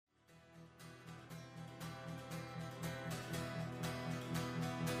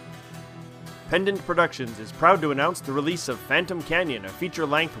Pendant Productions is proud to announce the release of Phantom Canyon, a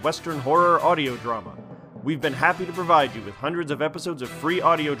feature-length Western horror audio drama. We've been happy to provide you with hundreds of episodes of free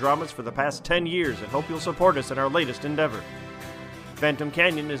audio dramas for the past 10 years and hope you'll support us in our latest endeavor. Phantom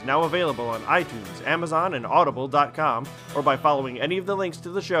Canyon is now available on iTunes, Amazon, and Audible.com, or by following any of the links to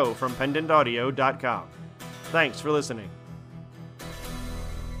the show from pendantaudio.com. Thanks for listening.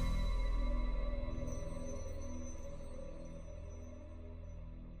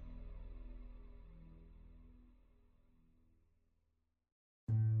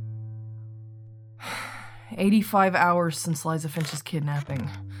 "85 hours since Liza Finch's kidnapping.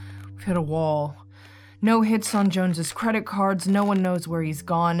 We've hit a wall. No hits on Jones's credit cards, no one knows where he's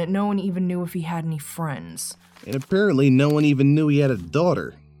gone, no one even knew if he had any friends. And apparently no one even knew he had a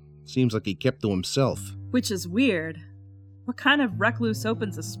daughter. Seems like he kept to himself. Which is weird. What kind of recluse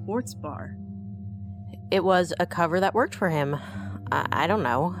opens a sports bar? It was a cover that worked for him. I don't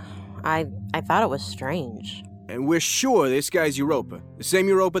know. I thought it was strange. And we're sure this guy's Europa. The same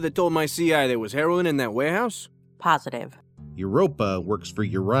Europa that told my CI there was heroin in that warehouse? Positive. Europa works for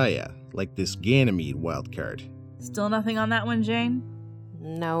Uriah, like this Ganymede wildcard. Still nothing on that one, Jane?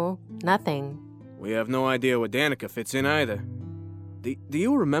 No, nothing. We have no idea where Danica fits in either. Do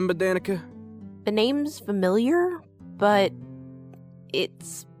you remember Danica? The name's familiar, but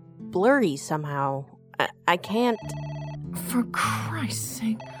it's blurry somehow. I can't... For Christ's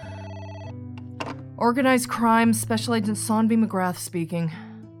sake. Organized Crime, Special Agent Sonby McGrath speaking.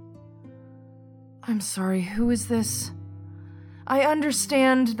 I'm sorry, who is this? I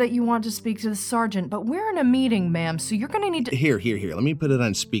understand that you want to speak to the sergeant, but we're in a meeting, ma'am, so you're gonna need to... Here, let me put it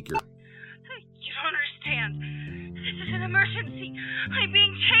on speaker. You don't understand. This is an emergency. I'm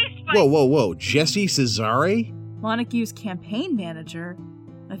being chased by... Whoa, Jesse Cesare? Montague's campaign manager?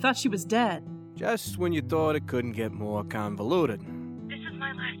 I thought she was dead. Just when you thought it couldn't get more convoluted. This is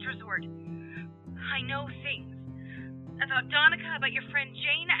my last resort. I know things. About Danica, about your friend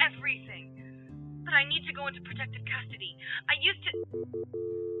Jane, everything. But I need to go into protective custody. I used to...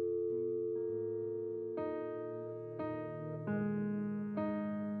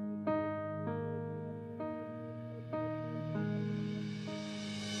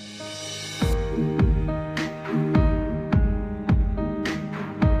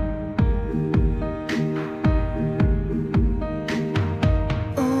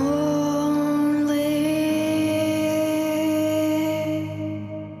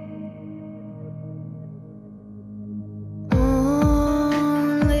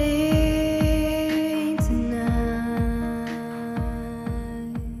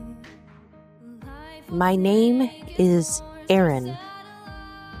 My name is Aaron.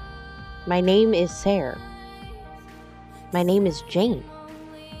 My name is Sarah. My name is Jane.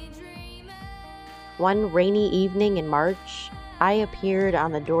 One rainy evening in March, I appeared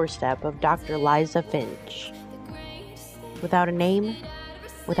on the doorstep of Dr. Liza Finch. Without a name,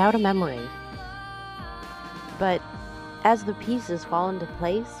 without a memory. But as the pieces fall into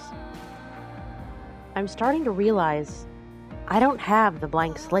place, I'm starting to realize I don't have the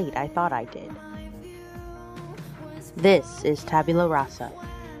blank slate I thought I did. This is Tabula Rasa.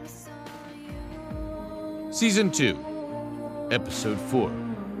 Season 2, Episode 4.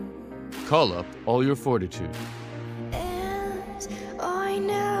 Call up all your fortitude. And I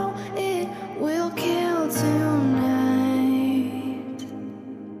know it will kill tonight.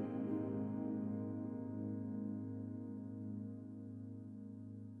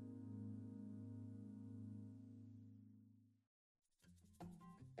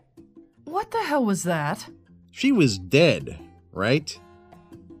 What the hell was that? She was dead, right?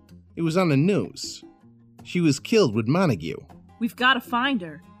 It was on the news. She was killed with Montague. We've got to find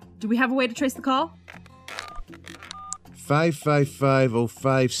her. Do we have a way to trace the call?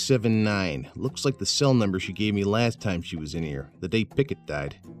 555-0579. Looks like the cell number she gave me last time she was in here, the day Pickett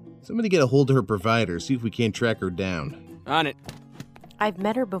died. Somebody get a hold of her provider, see if we can't track her down. On it. I've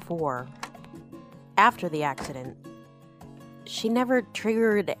met her before. After the accident. She never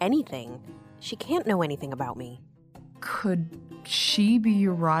triggered anything. She can't know anything about me. Could she be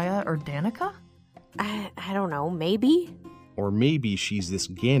Uriah or Danica? I don't know, maybe? Or maybe she's this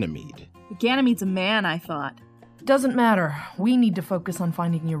Ganymede. Ganymede's a man, I thought. Doesn't matter. We need to focus on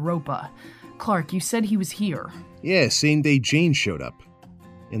finding Europa. Clark, you said he was here. Yeah, same day Jane showed up.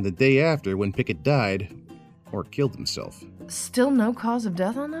 And the day after when Pickett died, or killed himself. Still no cause of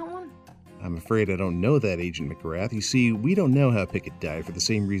death on that one? I'm afraid I don't know that, Agent McGrath. You see, we don't know how Pickett died for the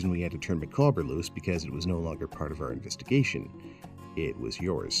same reason we had to turn McCulber loose, because it was no longer part of our investigation. It was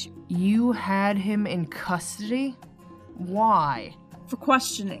yours. You had him in custody? Why? For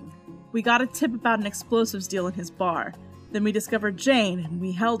questioning. We got a tip about an explosives deal in his bar. Then we discovered Jane, and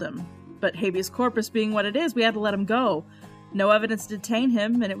we held him. but habeas corpus being what it is, we had to let him go. No evidence to detain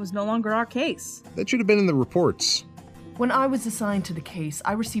him, and it was no longer our case. That should have been in the reports. When I was assigned to the case,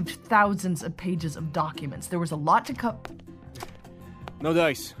 I received thousands of pages of documents. There was a lot to No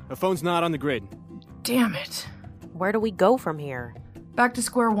dice. The phone's not on the grid. Damn it. Where do we go from here? Back to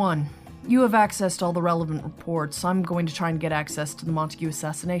square one. You have access to all the relevant reports. I'm going to try and get access to the Montague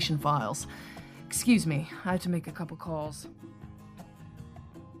assassination files. Excuse me, I have to make a couple calls.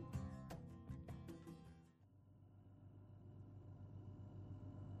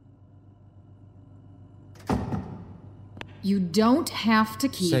 You don't have to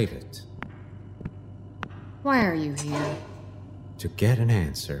keep... Save it. Why are you here? To get an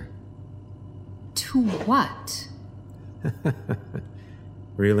answer. To what?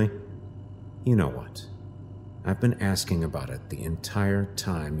 Really? You know what? I've been asking about it the entire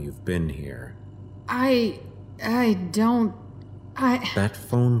time you've been here. I don't... That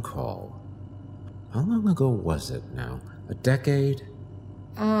phone call. How long ago was it now? A decade?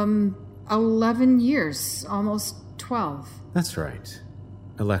 11 years. Almost 12. That's right.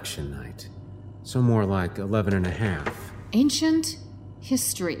 Election night. So more like 11 and a half. Ancient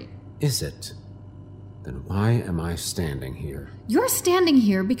history. Is it? Then why am I standing here? You're standing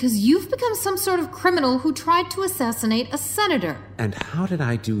here because you've become some sort of criminal who tried to assassinate a senator. And how did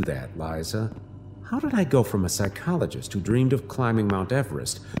I do that, Liza? How did I go from a psychologist who dreamed of climbing Mount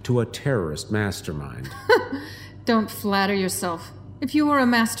Everest to a terrorist mastermind? Don't flatter yourself. If you were a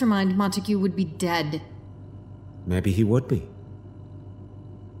mastermind, Montague would be dead. Maybe he would be.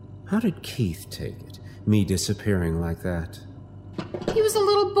 How did Keith take it, me disappearing like that? He was a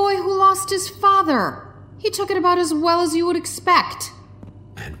little boy who lost his father. He took it about as well as you would expect.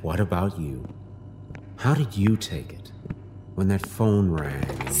 And what about you? How did you take it? When that phone rang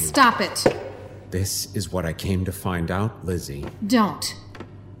and you... Stop it. This is what I came to find out, Lizzie. Don't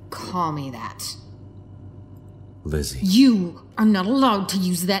call me that. Lizzie. You are not allowed to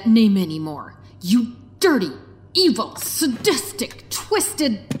use that name anymore. You dirty, evil, sadistic,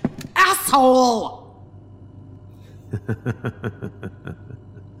 twisted asshole!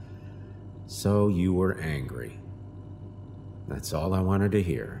 So you were angry. That's all I wanted to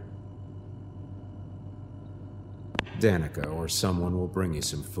hear. Danica or someone will bring you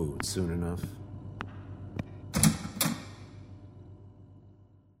some food soon enough.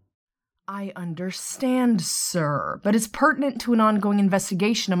 I understand, sir, but it's pertinent to an ongoing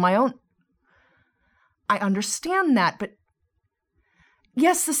investigation of my own. I understand that, but...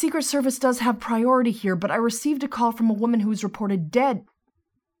 Yes, the Secret Service does have priority here, but I received a call from a woman who was reported dead.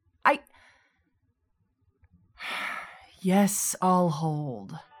 Yes, I'll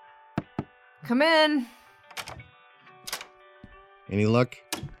hold. Come in. Any luck?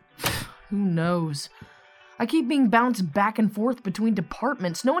 Who knows? I keep being bounced back and forth between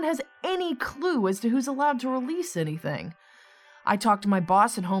departments. No one has any clue as to who's allowed to release anything. I talked to my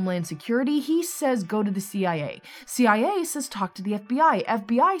boss at Homeland Security. He says go to the CIA. CIA says talk to the FBI.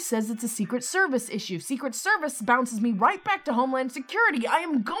 FBI says it's a Secret Service issue. Secret Service bounces me right back to Homeland Security. I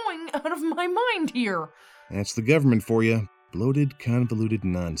am going out of my mind here. That's the government for you. Bloated, convoluted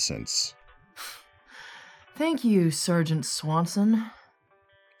nonsense. Thank you, Sergeant Swanson.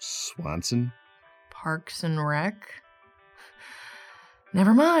 Swanson? Parks and Rec?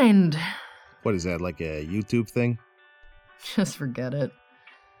 Never mind. What is that, like a YouTube thing? Just forget it.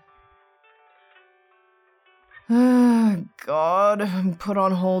 God, if I'm put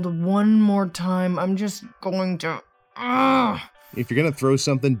on hold one more time, I'm just going to... If you're gonna throw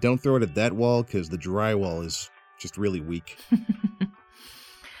something, don't throw it at that wall, because the drywall is just really weak.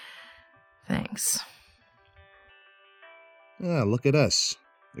 Thanks. Look at us.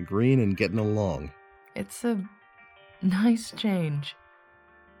 Agreeing and getting along. It's a nice change.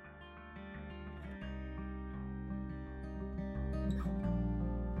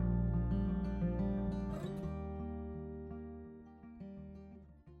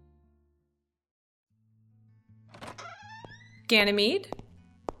 Ganymede,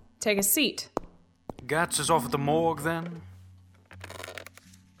 take a seat. Gats is off at the morgue, then?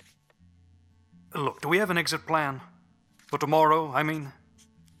 Look, do we have an exit plan? For tomorrow, I mean?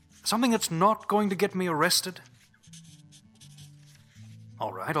 Something that's not going to get me arrested?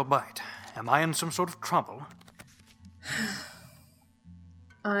 All right, I'll bite. Am I in some sort of trouble?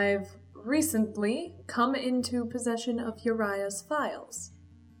 I've recently come into possession of Uriah's files.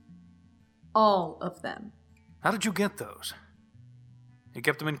 All of them. How did you get those? You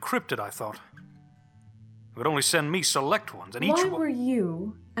kept them encrypted, I thought. You would only send me select ones, and Why were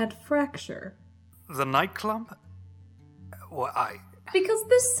you at Fracture? The nightclub? Because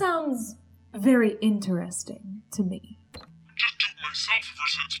this sounds very interesting to me. Just took my myself ever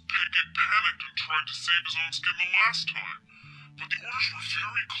since Pickett panicked and tried to save his own skin the last time. But the orders were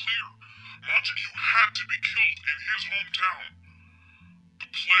very clear. Montague had to be killed in his hometown. The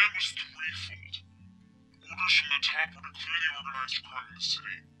plan was threefold. Orders from the top were to clear the organized crime in the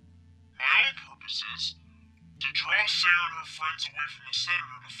city. My own purpose is to draw Sarah and her friends away from the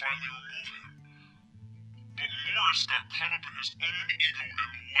senator to finally remove him. But Morris got caught up in his own ego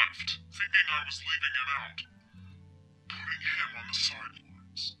and left, thinking I was leaving him out, putting him on the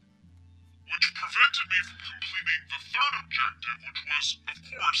sidelines. Which prevented me from completing the third objective, which was, of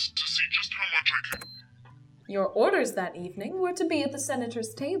course, to see just how much I could. Your orders that evening were to be at the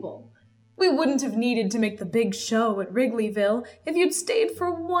senator's table. We wouldn't have needed to make the big show at Wrigleyville if you'd stayed for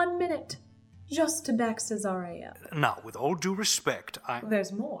 1 minute, just to back Caesarea. Now, with all due respect,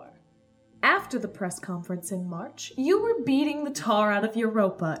 There's more. After the press conference in March, you were beating the tar out of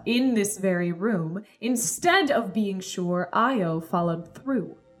Europa in this very room instead of being sure Io followed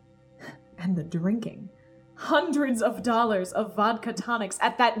through. And the drinking. Hundreds of dollars of vodka tonics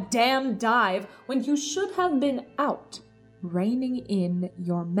at that damn dive when you should have been out, reining in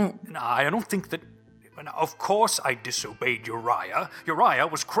your men. I don't think that... Of course I disobeyed Uriah. Uriah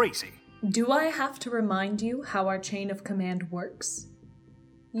was crazy. Do I have to remind you how our chain of command works?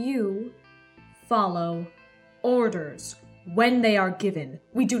 You follow orders when they are given.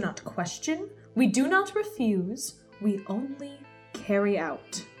 We do not question, we do not refuse, we only carry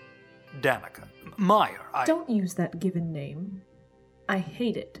out. Danica. Meyer, Don't use that given name. I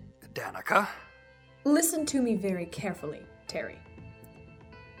hate it. Danica? Listen to me very carefully, Terry.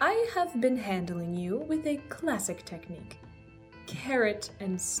 I have been handling you with a classic technique. Carrot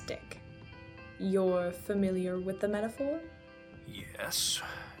and stick. You're familiar with the metaphor? Yes.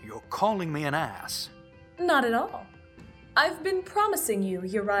 You're calling me an ass. Not at all. I've been promising you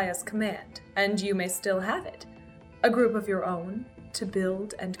Uriah's command, and you may still have it. A group of your own, to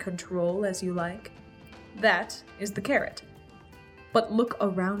build and control as you like. That is the carrot. But look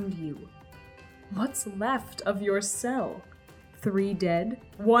around you. What's left of your cell? 3 dead,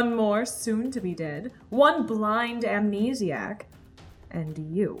 1 more soon to be dead, 1 blind amnesiac, and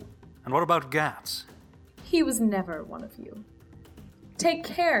you. And what about Gats? He was never one of you. Take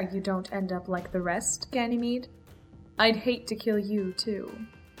care you don't end up like the rest, Ganymede. I'd hate to kill you, too.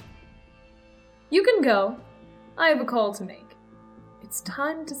 You can go. I have a call to make. It's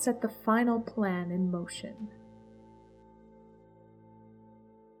time to set the final plan in motion.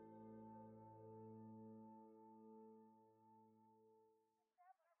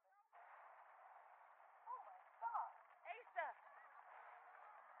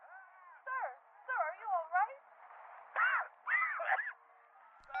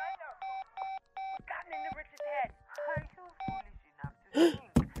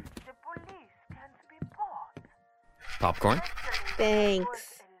 Popcorn?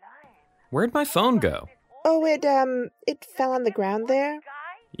 Thanks. Where'd my phone go? Oh, it fell on the ground there.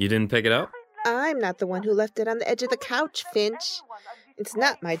 You didn't pick it up? I'm not the one who left it on the edge of the couch, Finch. It's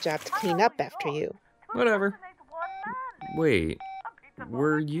not my job to clean up after you. Whatever. Wait,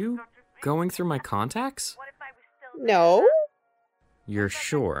 were you going through my contacts? No? You're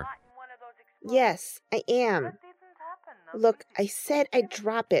sure? Yes, I am. Look, I said I'd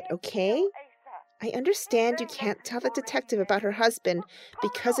drop it, okay? I understand you can't tell the detective about her husband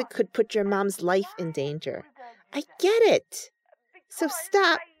because it could put your mom's life in danger. I get it. So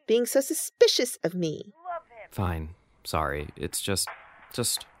stop being so suspicious of me. Fine. Sorry. It's just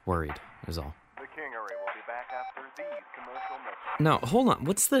worried, is all. The Kingery will be back after these commercial messages. No, hold on.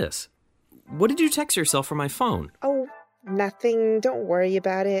 What's this? What did you text yourself from my phone? Oh, nothing. Don't worry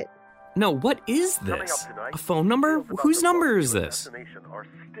about it. No, what is this? A phone number? Whose number is this?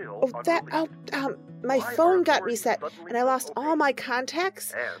 My phone got reset, and I lost all my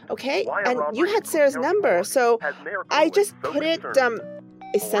contacts, okay? And you had Sarah's number, so I just put it,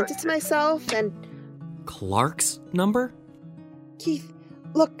 I sent it to myself, and... Clark's number? Keith,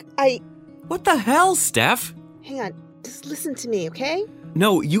 look, What the hell, Steph? Hang on, just listen to me, okay?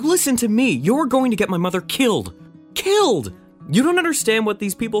 No, you listen to me. You're going to get my mother killed. Killed! You don't understand what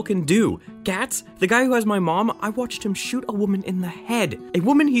these people can do. Gats, the guy who has my mom, I watched him shoot a woman in the head. A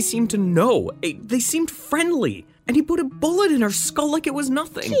woman he seemed to know. They seemed friendly. And he put a bullet in her skull like it was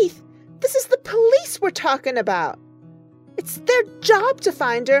nothing. Keith, this is the police we're talking about. It's their job to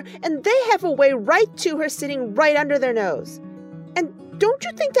find her, and they have a way right to her sitting right under their nose. And don't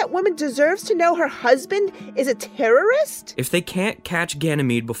you think that woman deserves to know her husband is a terrorist? If they can't catch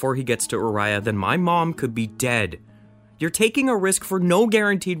Ganymede before he gets to Uriah, then my mom could be dead. You're taking a risk for no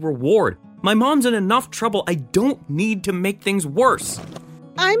guaranteed reward. My mom's in enough trouble. I don't need to make things worse.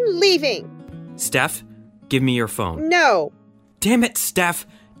 I'm leaving. Steph, give me your phone. No. Damn it, Steph.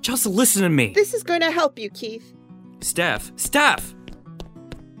 Just listen to me. This is going to help you, Keith. Steph!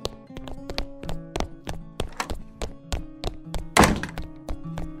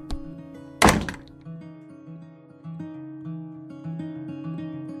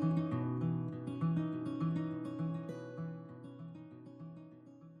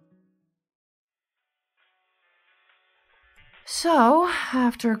 So,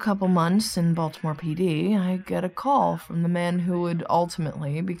 after a couple months in Baltimore PD, I get a call from the man who would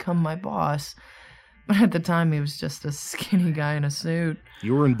ultimately become my boss. But at the time, he was just a skinny guy in a suit.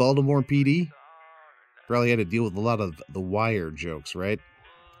 You were in Baltimore PD? Probably had to deal with a lot of The Wire jokes, right?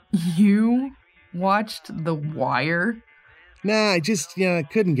 You watched The Wire? Nah, I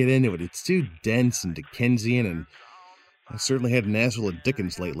couldn't get into it. It's too dense and Dickensian, and I certainly had an asshole of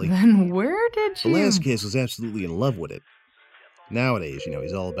Dickens lately. Then where did you... Velasquez was absolutely in love with it. Nowadays,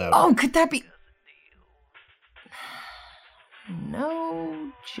 he's all about... Oh, could that be...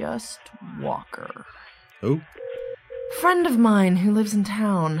 No, just Walker. Who? Friend of mine who lives in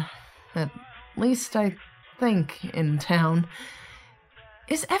town. At least I think in town.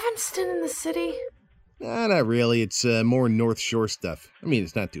 Is Evanston in the city? Nah, not really. It's more North Shore stuff. I mean,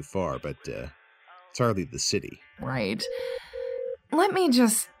 it's not too far, but it's hardly the city. Right. Let me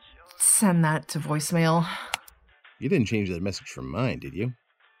just send that to voicemail. You didn't change that message from mine, did you?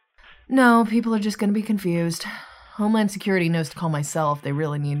 No, people are just going to be confused. Homeland Security knows to call my cell if they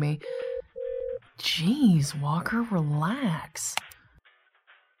really need me. Jeez, Walker, relax.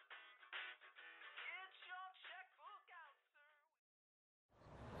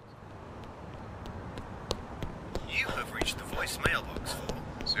 You have reached the voicemail box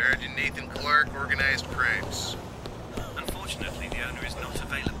for Sergeant Nathan Clark, Organized Crimes. Unfortunately, the owner is not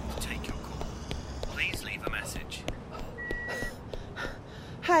available to take your call. Please leave a message.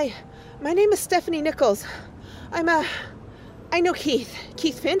 Hi, my name is Stephanie Nichols. I know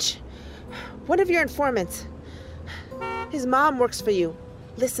Keith Finch, one of your informants. His mom works for you.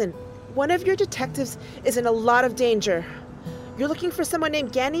 Listen, one of your detectives is in a lot of danger. You're looking for someone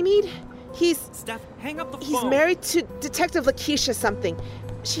named Ganymede? Steph, hang up the phone. He's married to Detective Lakeisha something.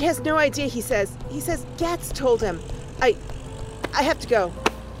 She has no idea, he says. He says Gats told him. I have to go.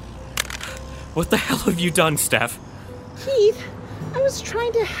 What the hell have you done, Steph? Keith, I was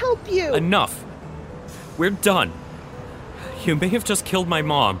trying to help you. Enough. We're done. You may have just killed my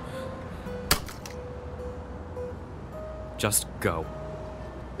mom. Just go.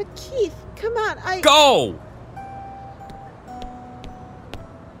 But Keith, come on, Go!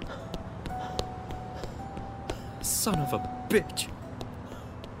 Son of a bitch.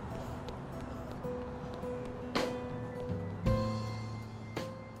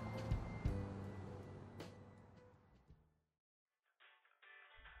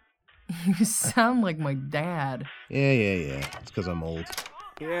 You sound like my dad. Yeah. It's because I'm old.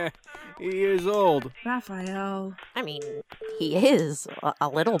 Yeah, he is old. Raphael. I mean, he is a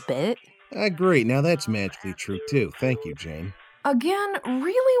little bit. Great. Now that's magically true, too. Thank you, Jane. Again?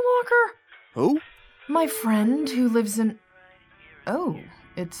 Really, Walker? Who? My friend who lives in... Oh,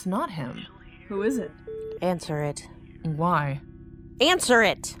 it's not him. Who is it? Answer it. Why? Answer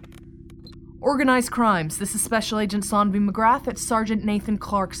it! Organized Crimes. This is Special Agent Sonby McGrath at Sergeant Nathan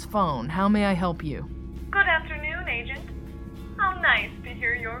Clark's phone. How may I help you? Good afternoon, Agent. How nice to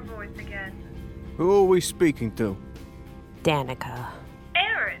hear your voice again. Who are we speaking to? Danica.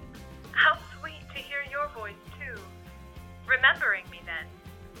 Aaron, how sweet to hear your voice, too. Remembering me, then.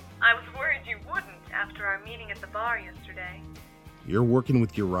 I was worried you wouldn't after our meeting at the bar yesterday. You're working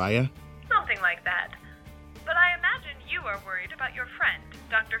with Uriah? Something like that. But I imagine you are worried about your friend,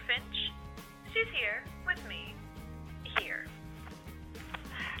 Dr. Finch. She's here, with me. Here.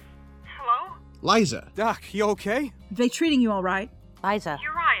 Hello? Liza! Doc, you okay? They treating you all right? Liza.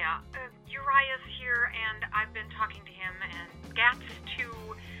 Uriah. Uriah's here, and I've been talking to him, and Gats, too,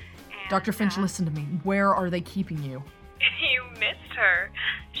 and... Dr. Finch, listen to me. Where are they keeping you? You missed her.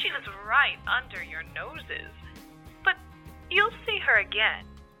 She was right under your noses. But you'll see her again.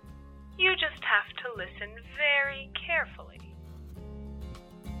 You just have to listen very carefully.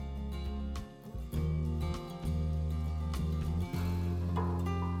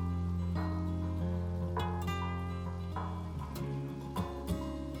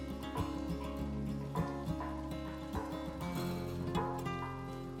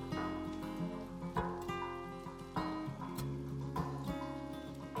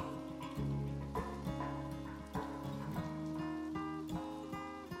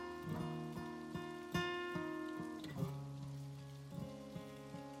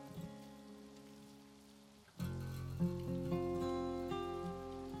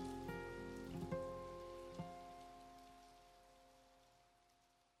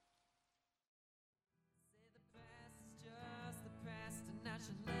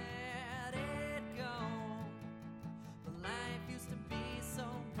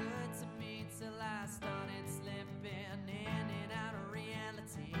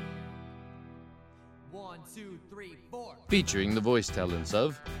 Featuring the voice talents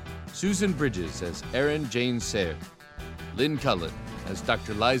of Susan Bridges as Erin Jane Sayre, Lynn Cullen as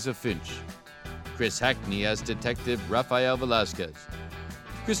Dr. Liza Finch, Chris Hackney as Detective Rafael Velasquez,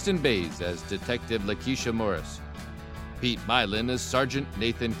 Kristen Bays as Detective Lakeisha Morris, Pete Mylan as Sergeant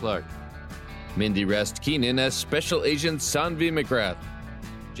Nathan Clark, Mindy Rest Keenan as Special Agent Sanvi McGrath,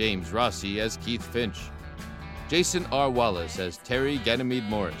 James Rossi as Keith Finch, Jason R. Wallace as Terry Ganymede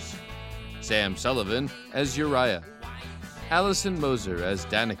Morris, Sam Sullivan as Uriah, Allison Moser as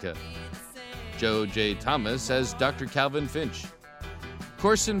Danica, Joe J. Thomas as Dr. Calvin Finch,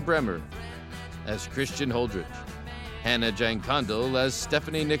 Corson Bremer as Christian Holdridge, Hannah Jankondal as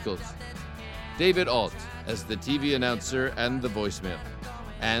Stephanie Nichols, David Alt as the TV announcer and the voicemail,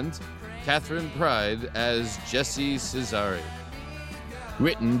 and Catherine Pride as Jesse Cesare.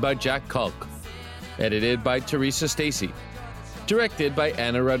 Written by Jack Kalk. Edited by Teresa Stacy. Directed by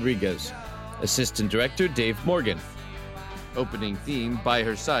Anna Rodriguez. Assistant Director Dave Morgan. Opening theme, By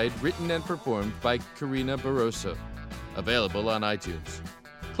Her Side, written and performed by Karina Barroso. Available on iTunes.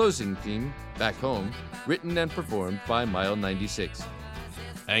 Closing theme, Back Home, written and performed by Mile96.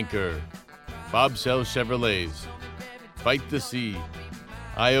 Anchor, Bobsell Chevrolets, Fight the Sea,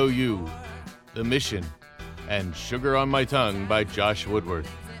 IOU, The Mission, and Sugar on My Tongue by Josh Woodward.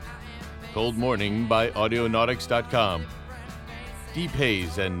 Cold Morning by Audionautics.com. Deep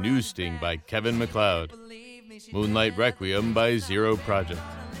Haze and News Sting by Kevin MacLeod. Moonlight Requiem by Zero Project.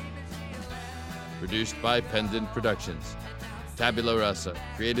 Produced by Pendant Productions. Tabula Rasa,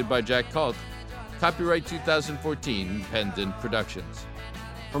 created by Jack Kalk. Copyright 2014, Pendant Productions.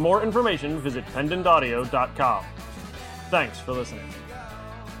 For more information, visit pendantaudio.com. Thanks for listening.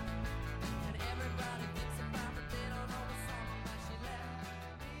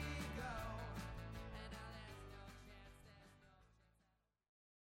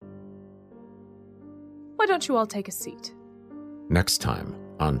 Why don't you all take a seat? Next time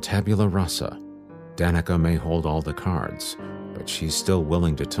on Tabula Rasa, Danica may hold all the cards, but she's still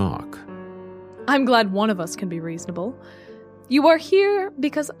willing to talk. I'm glad one of us can be reasonable. You are here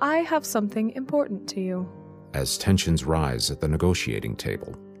because I have something important to you. As tensions rise at the negotiating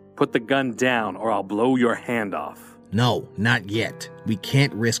table, Put the gun down or I'll blow your hand off. No, not yet. We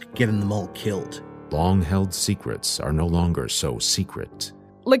can't risk getting them all killed. long-held secrets are no longer so secret.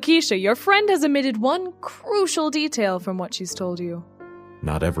 Lakeisha, your friend has omitted one crucial detail from what she's told you.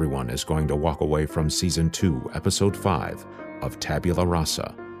 Not everyone is going to walk away from Season 2, Episode 5 of Tabula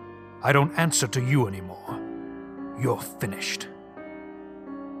Rasa. I don't answer to you anymore. You're finished.